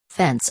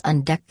Fence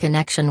and Deck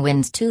Connection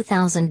wins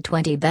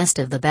 2020 Best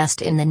of the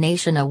Best in the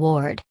Nation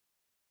Award.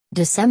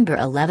 December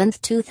 11,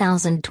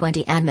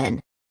 2020 Admin.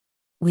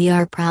 We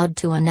are proud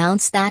to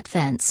announce that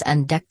Fence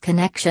and Deck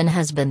Connection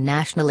has been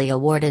nationally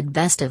awarded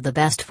Best of the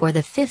Best for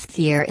the 5th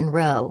year in a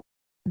row.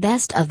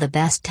 Best of the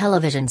Best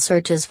television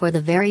searches for the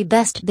very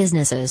best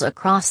businesses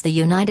across the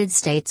United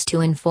States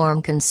to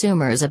inform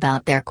consumers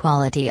about their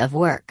quality of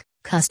work,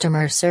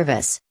 customer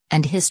service,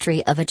 and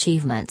history of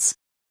achievements.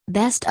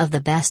 Best of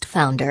the Best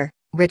founder,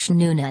 Rich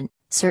Noonan,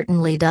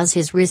 certainly does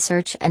his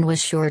research and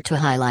was sure to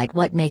highlight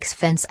what makes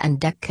Fence and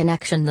Deck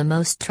Connection the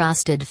most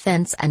trusted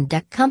fence and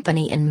deck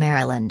company in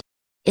Maryland.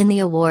 In the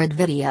award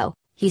video,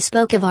 he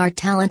spoke of our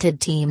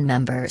talented team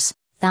members,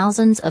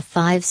 thousands of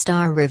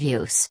 5-star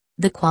reviews,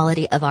 the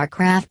quality of our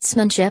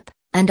craftsmanship,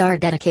 and our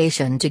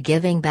dedication to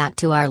giving back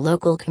to our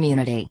local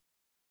community.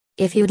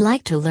 If you'd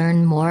like to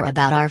learn more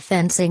about our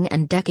fencing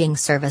and decking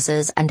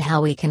services and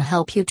how we can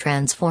help you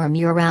transform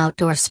your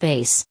outdoor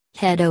space,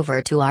 head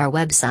over to our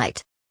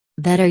website.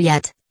 Better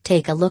yet,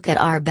 take a look at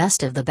our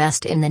Best of the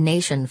Best in the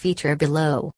Nation feature below.